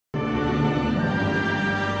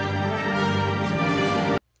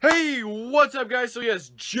Hey, what's up guys? So yes,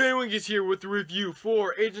 J-Wing is here with the review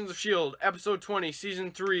for Agents of S.H.I.E.L.D. Episode 20, Season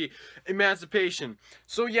 3, Emancipation.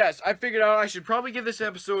 So yes, I figured out I should probably get this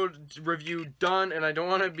episode review done, and I don't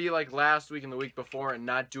want to be like last week and the week before and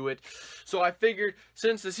not do it. So I figured,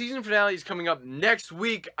 since the season finale is coming up next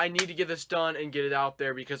week, I need to get this done and get it out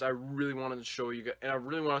there because I really wanted to show you guys, and I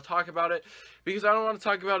really want to talk about it, because I don't want to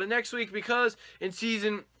talk about it next week, because in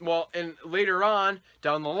and later on,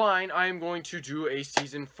 down the line, I am going to do a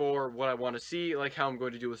season for what I want to see, like how I'm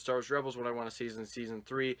going to do with Star Wars Rebels, what I want to see in Season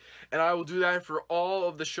 3, and I will do that for all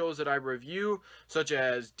of the shows that I review, such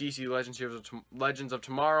as DC Legends of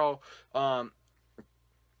Tomorrow, The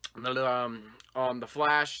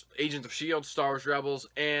Flash, Agents of S.H.I.E.L.D., Star Wars Rebels,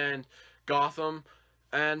 and Gotham.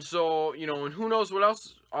 And so, and who knows what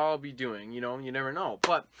else I'll be doing, you never know.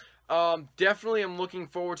 But definitely I'm looking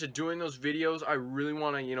forward to doing those videos. I really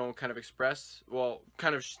want to,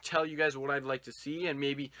 kind of tell you guys what I'd like to see and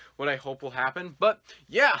maybe what I hope will happen. But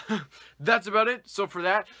yeah, that's about it. So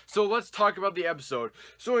let's talk about the episode.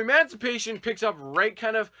 So Emancipation picks up right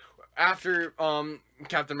kind of after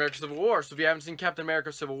Captain America Civil War. So if you haven't seen Captain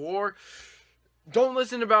America Civil War, don't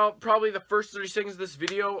listen about probably the first 30 seconds of this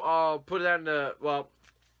video. I'll put that into, well,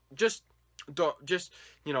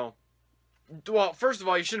 well, first of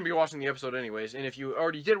all, you shouldn't be watching the episode anyways, and if you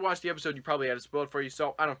already did watch the episode, you probably had it spoiled for you,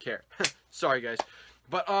 so I don't care. Sorry, guys.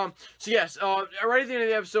 But, so yes, right at the end of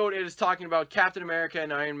the episode, it is talking about Captain America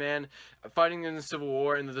and Iron Man fighting in the Civil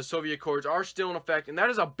War, and that the Soviet Accords are still in effect, and that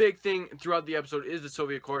is a big thing throughout the episode, is the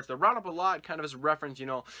Soviet Accords. They're brought up a lot, kind of as a reference,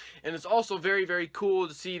 and it's also very, very cool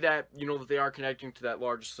to see that, that they are connecting to that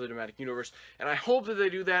larger cinematic universe, and I hope that they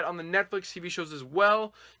do that on the Netflix TV shows as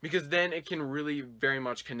well, because then it can really very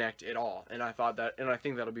much connect it all, and I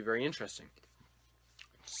think that'll be very interesting.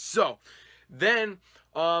 So, then,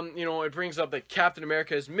 it brings up that Captain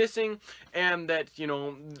America is missing, and that,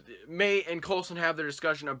 May and Coulson have their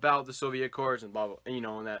discussion about the Soviet Accords and blah, blah,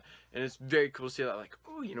 and it's very cool to see that, like,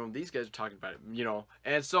 oh, these guys are talking about it,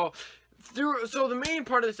 and so, the main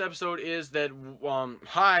part of this episode is that,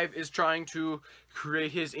 Hive is trying to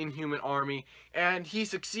create his Inhuman army, and he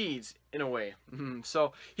succeeds, in a way.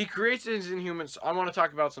 So, he creates his Inhumans. I want to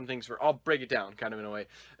talk about some things I'll break it down, kind of, in a way.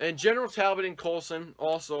 And General Talbot and Coulson,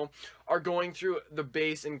 also, are going through the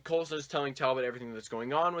base, and Coulson is telling Talbot everything that's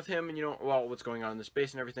going on with him, and, what's going on in this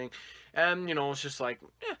base and everything. And, it's just like,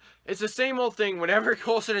 it's the same old thing. Whenever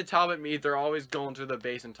Coulson and Talbot meet, they're always going through the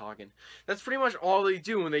base and talking. That's pretty much all they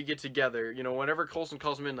do when they get together. Whenever Coulson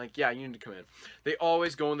calls them in, like, yeah, you need to come in. They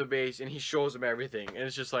always go in the base, and he shows them everything. And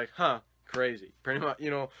it's just like, huh, crazy. Pretty much,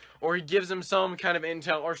 or he gives them some kind of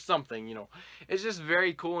intel or something, It's just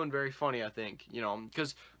very cool and very funny, I think,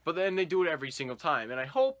 but then they do it every single time. And I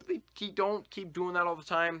hope they don't keep doing that all the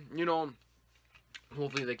time,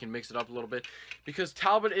 Hopefully they can mix it up a little bit, because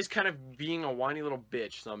Talbot is kind of being a whiny little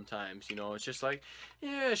bitch sometimes, It's just like,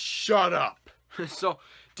 yeah, shut up. So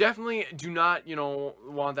definitely do not,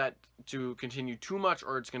 want that to continue too much,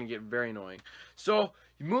 or it's going to get very annoying. So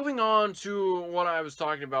moving on to what I was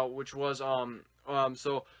talking about, which was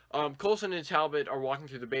Coulson and Talbot are walking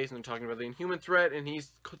through the base, and they're talking about the Inhuman threat, and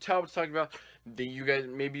Talbot's talking about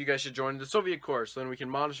maybe you guys should join the Soviet Corps, so then we can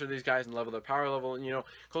monitor these guys and level their power level. And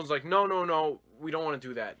Coulson's like, no, we don't want to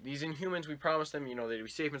do that. These Inhumans, we promised them, they'd be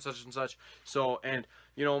safe and such and such. So, and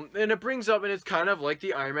it brings up, and it's kind of like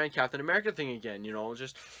the Iron Man Captain America thing again,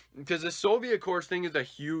 just because the Soviet Corps thing is a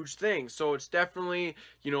huge thing. So it's definitely,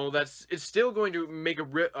 it's still going to make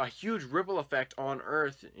a huge ripple effect on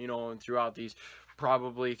Earth, and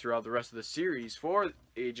probably throughout the rest of the series for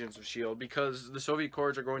Agents of S.H.I.E.L.D. because the Soviet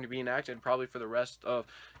Corps are going to be enacted probably for the rest of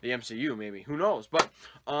the MCU, maybe. Who knows? But,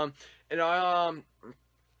 and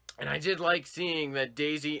I did like seeing that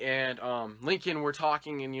Daisy and Lincoln were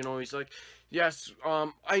talking, and he's like, yes,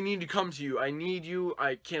 I need to come to you. I need you.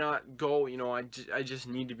 I cannot go. I just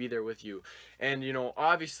need to be there with you. And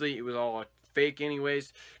obviously it was all fake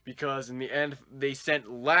anyways, because in the end they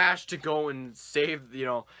sent Lash to go and save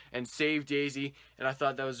Daisy, and I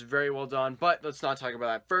thought that was very well done. But let's not talk about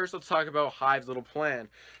that. First, let's talk about Hive's little plan.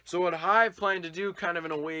 So what Hive planned to do, kind of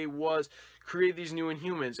in a way, was create these new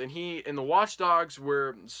Inhumans, and the Watchdogs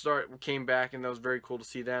came back, and that was very cool to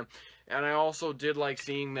see them. And I also did like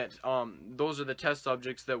seeing that those are the test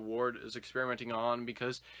subjects that Ward is experimenting on,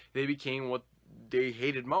 because they became what they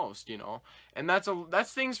hated most, and that's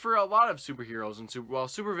things for a lot of superheroes, and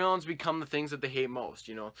supervillains become the things that they hate most,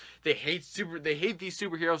 they hate these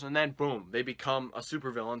superheroes, and then boom, they become a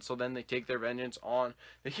supervillain, so then they take their vengeance on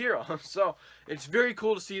the hero. So it's very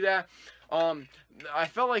cool to see that. I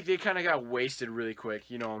felt like they kind of got wasted really quick,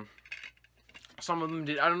 Some of them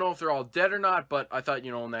did. I don't know if they're all dead or not, but I thought,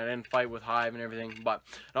 you know, in that end fight with Hive and everything. But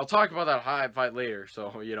and I'll talk about that Hive fight later.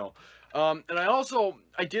 So, you know. And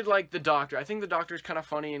I did like the Doctor. I think the Doctor is kind of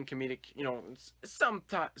funny and comedic. You know, some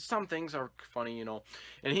things are funny, you know.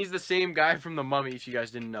 And he's the same guy from The Mummy, if you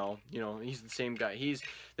guys didn't know. You know, he's the same guy. He's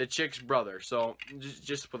the chick's brother. So,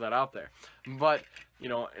 just to put that out there. But, you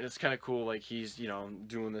know, and it's kind of cool, like, he's, you know,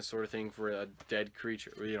 doing this sort of thing for a dead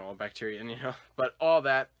creature, or, you know, a bacteria, and, you know, but all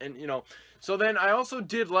that, and, you know, so then I also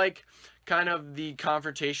did like kind of the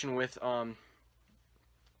confrontation with, well,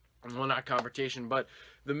 not confrontation, but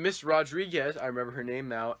the Miss Rodriguez, I remember her name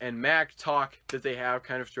now, and Mac talk that they have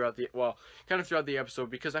kind of throughout the episode,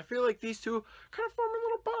 because I feel like these two kind of form a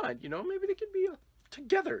little bond, you know, maybe they could be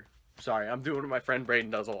together. Sorry, I'm doing what my friend Braden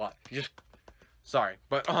does a lot. Sorry,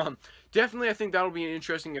 but definitely I think that'll be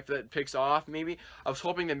interesting if that picks off. Maybe I was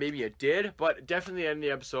hoping that maybe it did, but definitely at the end of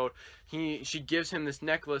the episode, she gives him this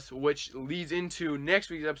necklace, which leads into next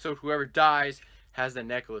week's episode. Whoever dies has the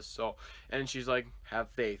necklace. So, and she's like, have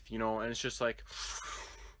faith, you know, and it's just like,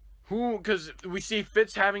 who? Because we see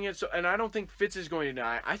Fitz having it. So, and I don't think Fitz is going to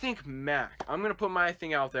die. I think Mac. I'm gonna put my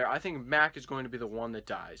thing out there. I think Mac is going to be the one that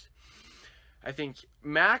dies. I think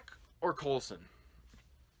Mac or Coulson.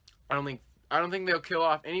 I don't think they'll kill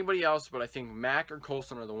off anybody else, but I think Mac or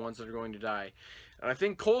Coulson are the ones that are going to die. And I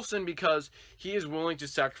think Coulson, because he is willing to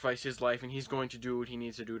sacrifice his life, and he's going to do what he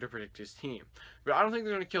needs to do to protect his team. But I don't think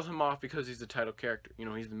they're going to kill him off because he's the title character. You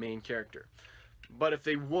know, he's the main character. But if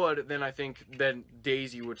they would, then I think then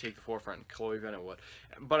Daisy would take the forefront. Chloe Bennett would.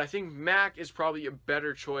 But I think Mac is probably a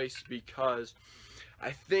better choice, because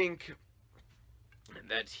I think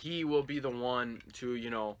that he will be the one to, you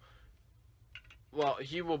know, well,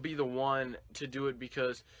 he will be the one to do it,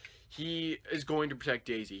 because he is going to protect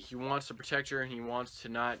Daisy. He wants to protect her, and he wants to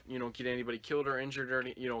not, you know, get anybody killed or injured or,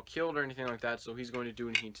 you know, killed or anything like that. So he's going to do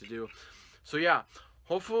what he needs to do. So yeah,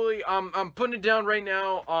 hopefully, I'm putting it down right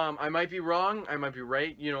now. I might be wrong, I might be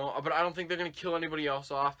right, you know, but I don't think they're gonna kill anybody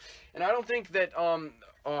else off, and I don't think that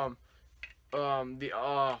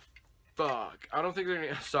fuck, I don't think they're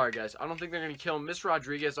gonna. Sorry guys, I don't think they're gonna kill Miss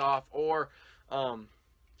Rodriguez off, or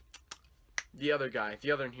the other guy,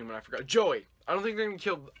 the other Inhuman, I forgot, Joey. I don't think they're going to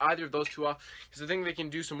kill either of those two off, because I think they can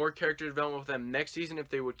do some more character development with them next season if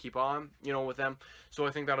they would keep on, you know, with them. So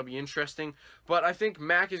I think that'll be interesting. But I think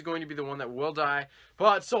Mac is going to be the one that will die.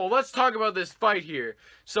 But, so, let's talk about this fight here.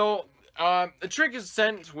 So, a trick is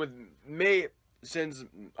sent with May, sends,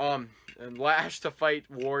 Lash to fight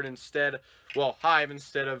Ward instead, well, Hive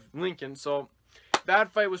instead of Lincoln. So,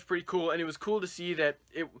 that fight was pretty cool, and it was cool to see that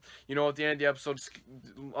it, you know, at the end of the episode,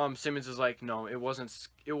 Simmons is like, no, it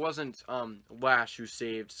wasn't Lash who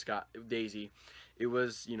saved Daisy. It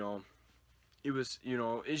was, you know,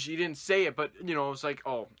 she didn't say it, but, you know, it was like,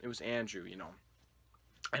 oh, it was Andrew, you know.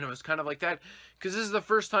 And it was kind of like that, because this is the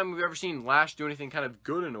first time we've ever seen Lash do anything kind of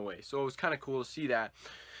good in a way, so it was kind of cool to see that.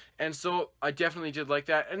 And so, I definitely did like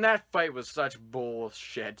that. And that fight was such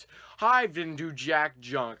bullshit. Hive didn't do jack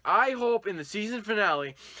junk. I hope in the season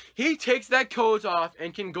finale, he takes that coat off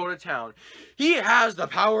and can go to town. He has the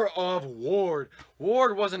power of Ward.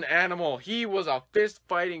 Ward was an animal. He was a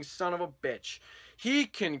fist-fighting son of a bitch. He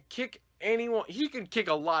can kick anyone. He can kick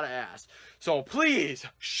a lot of ass. So, please,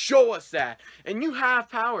 show us that. And you have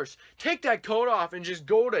powers. Take that coat off and just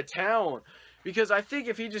go to town. Because I think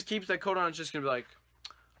if he just keeps that coat on, it's just going to be like,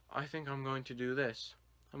 I think I'm going to do this.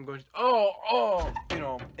 I'm going to, you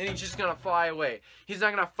know, and he's just going to fly away. He's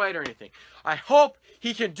not going to fight or anything. I hope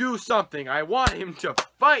he can do something. I want him to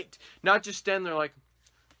fight, not just stand there like,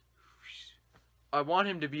 I want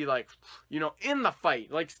him to be like, you know, in the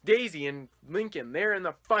fight. Like Daisy and Lincoln, they're in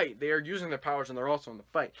the fight. They are using their powers, and they're also in the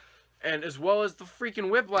fight. And as well as the freaking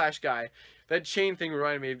Whiplash guy. That chain thing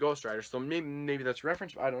reminded me of Ghost Rider. So maybe that's a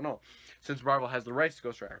reference. I don't know. Since Marvel has the rights to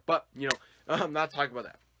Ghost Rider. But, you know, I'm not talking about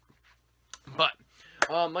that. But,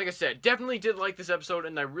 like I said, definitely did like this episode,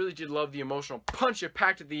 and I really did love the emotional punch it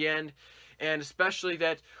packed at the end, and especially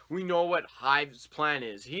that we know what Hive's plan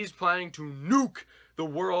is. He's planning to nuke the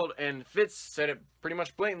world, and Fitz said it pretty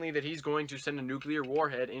much blatantly that he's going to send a nuclear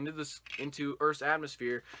warhead into Earth's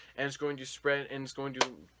atmosphere, and it's going to spread, and it's going to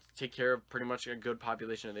take care of pretty much a good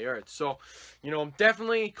population of the Earth. So, you know,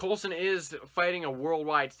 definitely Coulson is fighting a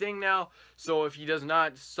worldwide thing now, so if he does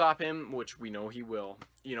not stop him, which we know he will,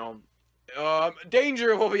 you know,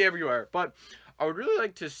 danger will be everywhere. But I would really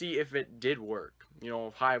like to see if it did work. You know,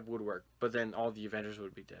 if Hive would work, but then all the Avengers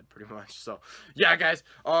would be dead, pretty much. So, yeah, guys.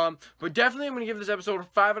 But definitely I'm going to give this episode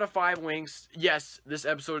 5 out of 5 winks. Yes, this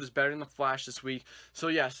episode is better than The Flash this week. So,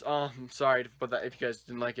 yes, sorry to put that if you guys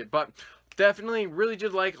didn't like it. But definitely really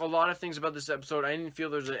did like a lot of things about this episode. I didn't feel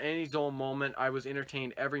there's any dull moment. I was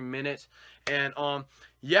entertained every minute. And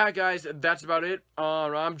yeah, guys, that's about it.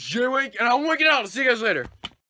 I'm J-Wink, and I'm winking out. I'll see you guys later.